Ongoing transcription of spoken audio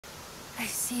I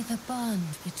see the bond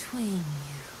between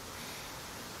you.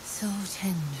 So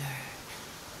tender,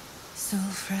 so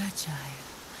fragile.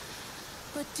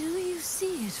 But do you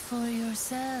see it for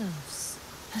yourselves?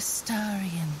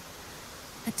 Astarion,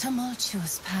 the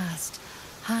tumultuous past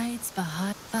hides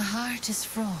behind. The heart is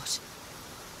fraught.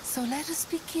 So let us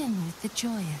begin with the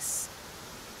joyous.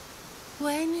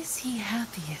 When is he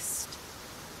happiest?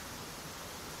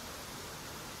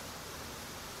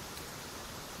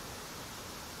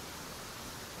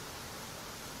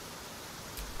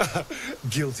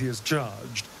 Guilty as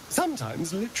charged.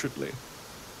 Sometimes literally.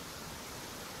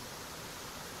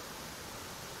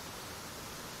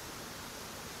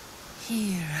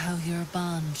 Hear how your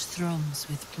bond thrums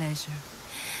with pleasure.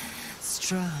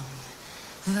 Strong,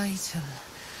 vital,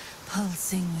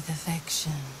 pulsing with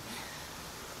affection.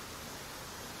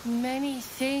 Many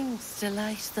things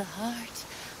delight the heart,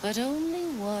 but only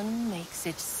one makes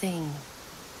it sing.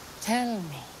 Tell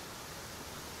me,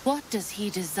 what does he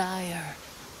desire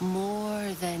more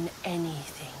than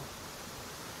anything?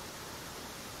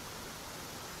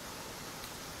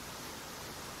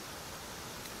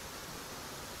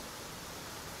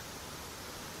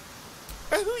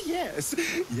 Oh, yes.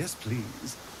 Yes,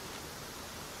 please.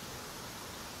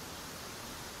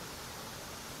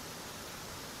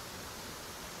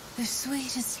 The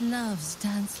sweetest loves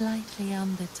dance lightly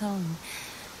on the tongue,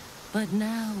 but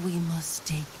now we must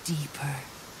dig deeper,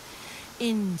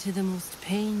 into the most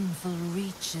painful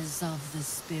reaches of the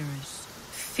spirit.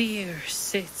 Fear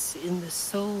sits in the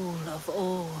soul of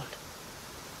all.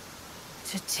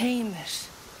 To tame it,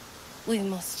 we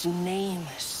must name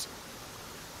it.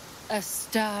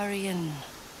 Astarion,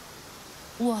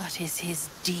 what is his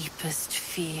deepest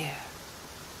fear?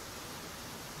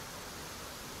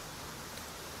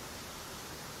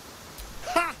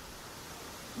 Ha!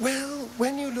 Well,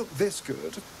 when you look this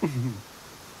good...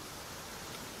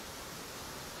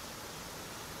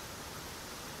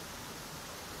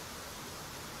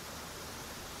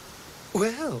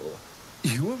 Well,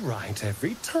 you were right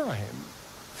every time.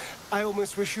 I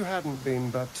almost wish you hadn't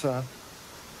been, but,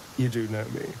 you do know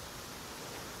me.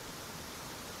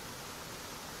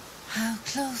 How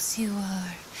close you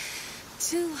are.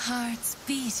 Two hearts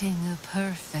beating a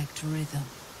perfect rhythm.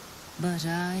 But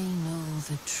I know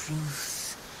the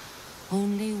truth.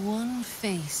 Only one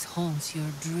face haunts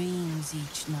your dreams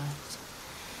each night.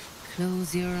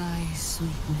 Close your eyes,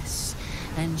 sweetness,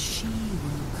 and she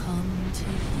will come to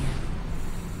you.